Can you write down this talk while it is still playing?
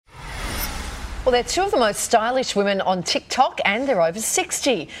Well, they're two of the most stylish women on TikTok and they're over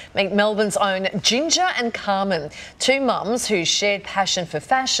 60. Meet Melbourne's own Ginger and Carmen, two mums whose shared passion for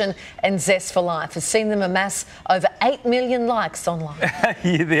fashion and zest for life has seen them amass over 8 million likes online.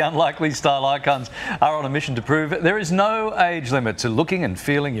 The unlikely style icons are on a mission to prove there is no age limit to looking and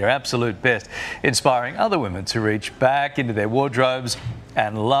feeling your absolute best, inspiring other women to reach back into their wardrobes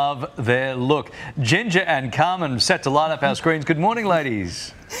and love their look. Ginger and Carmen set to light up our screens. Good morning,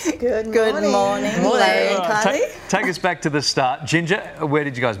 ladies. Good morning. Larry and Kylie. Take us back to the start. Ginger, where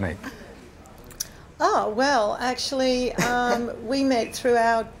did you guys meet? Oh, well, actually, we met through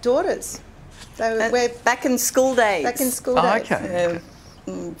our daughters. We're back in school days. Okay.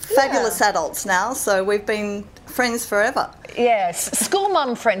 Fabulous adults now, so we've been friends forever. Yes, school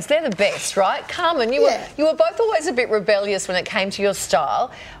mum friends, they're the best, right? Carmen, you were both always a bit rebellious when it came to your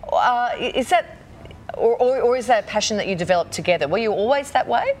style. Is that, or is that a passion that you developed together? Were you always that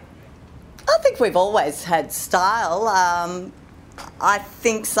way? I think we've always had style. I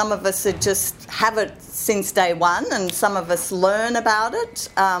think some of us just have it since day one and some of us learn about it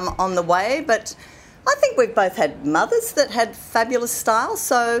on the way, but I think we've both had mothers that had fabulous style,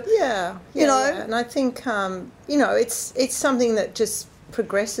 so you know. And I think it's something that just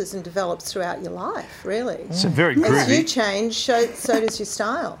progresses and develops throughout your life, really. Some very groovy. As you change, so does your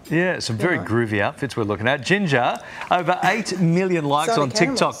style. Yeah, some very groovy outfits we're looking at. Ginger, over 8 million likes on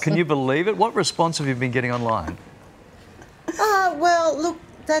TikTok. Animals. Can you believe it? What response have you been getting online? Well, look,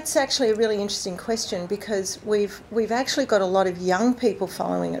 that's actually a really interesting question because we've actually got a lot of young people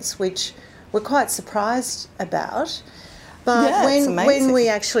following us, which we're quite surprised about. But when we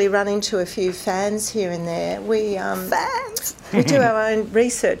actually run into a few fans here and there, we do our own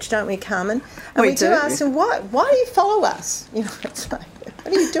research, don't we, Carmen? And we do ask them, why do you follow us? You know, it's like, what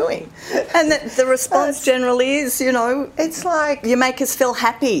are you doing? And the response generally is, it's like you make us feel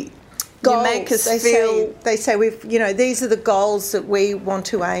happy. Goals. You make us feel. They say these are the goals that we want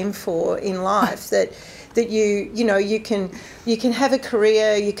to aim for in life. that you can have a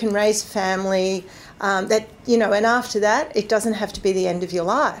career, you can raise a family. And after that, it doesn't have to be the end of your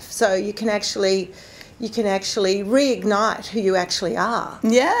life. So you can actually reignite who you actually are.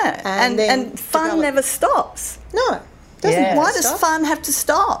 Yeah, and fun never stops. No, doesn't. Why does fun have to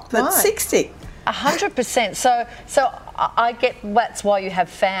stop at 60? 100%. So I get that's why you have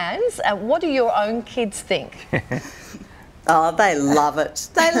fans. What do your own kids think? Oh, they love it.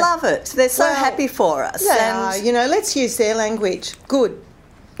 They love it. They're so happy for us. Let's use their language. Good.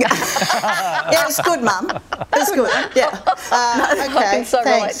 Yeah, it's good, Mum. It's good. Yeah. Okay. I can so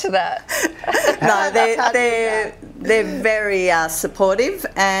relate to that. No, they're very supportive,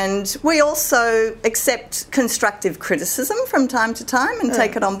 and we also accept constructive criticism from time to time and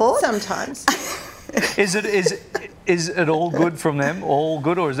take it on board. Sometimes. Is it all good from them? All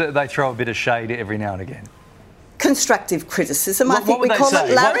good, or is it they throw a bit of shade every now and again? Constructive criticism, I think we call it,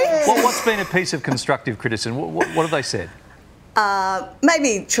 Larry. What's been a piece of constructive criticism? What have they said?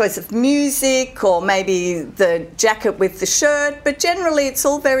 Maybe choice of music or maybe the jacket with the shirt, but generally it's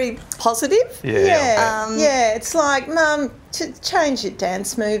all very positive. Yeah, it's like, Mum, change your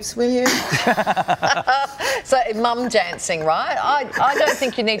dance moves, will you? So, mum dancing, right? I don't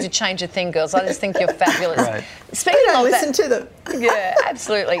think you need to change a thing, girls. I just think you're fabulous. Right. Speaking of listen to them. Yeah,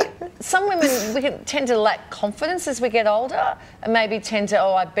 absolutely. Some women, we tend to lack confidence as we get older and maybe tend to,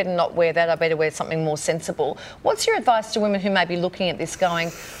 I better not wear that, I better wear something more sensible. What's your advice to women who may be looking at this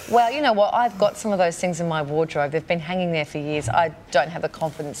going, well, you know what, I've got some of those things in my wardrobe. They've been hanging there for years. I don't have the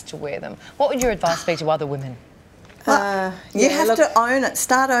confidence to wear them. What would your advice be to other women? You have to own it.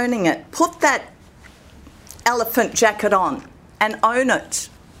 Start owning it. Put that elephant jacket on and own it.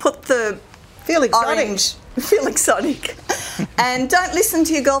 Put the feel exotic. Orange. Feel exotic. And don't listen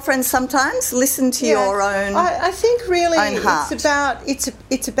to your girlfriends sometimes. Listen to your own. I think really own heart.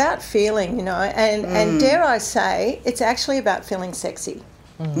 It's about feeling, and dare I say, it's actually about feeling sexy.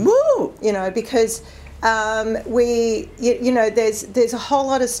 Woo! Because there's a whole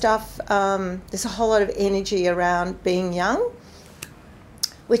lot of stuff. There's a whole lot of energy around being young,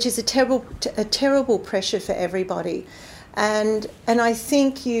 which is a terrible pressure for everybody. And I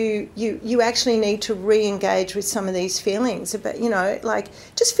think you actually need to re-engage with some of these feelings about,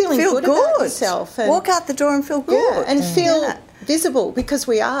 just feeling good about yourself. And walk out the door and feel good. Yeah, and feel visible, because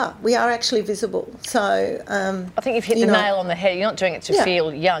we are actually visible. So I think you've hit the nail on the head. You're not doing it to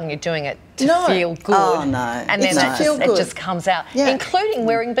feel young, you're doing it to feel good. Oh, no. And then it just comes out, including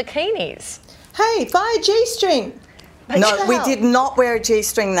wearing bikinis. Hey, buy a G-string. No, we did not wear a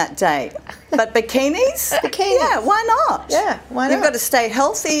G-string that day. But bikinis? Bikinis. Yeah, why not? Yeah, why not? You've got to stay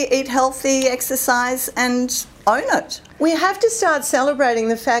healthy, eat healthy, exercise, and own it. We have to start celebrating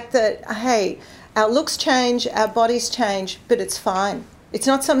the fact that, hey, our looks change, our bodies change, but it's fine. It's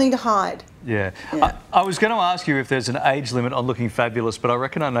not something to hide. Yeah. I was going to ask you if there's an age limit on looking fabulous, but I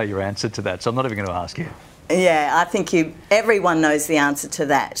reckon I know your answer to that, so I'm not even going to ask you. Yeah, I think everyone knows the answer to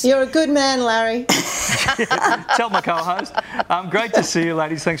that. You're a good man, Larry. Tell my co-host. Great to see you,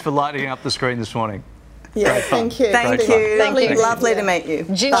 ladies. Thanks for lighting up the screen this morning. Yeah, thank you. Thank you. Lovely to meet you.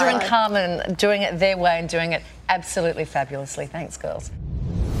 Ginger Bye. and Carmen doing it their way and doing it absolutely fabulously. Thanks, girls.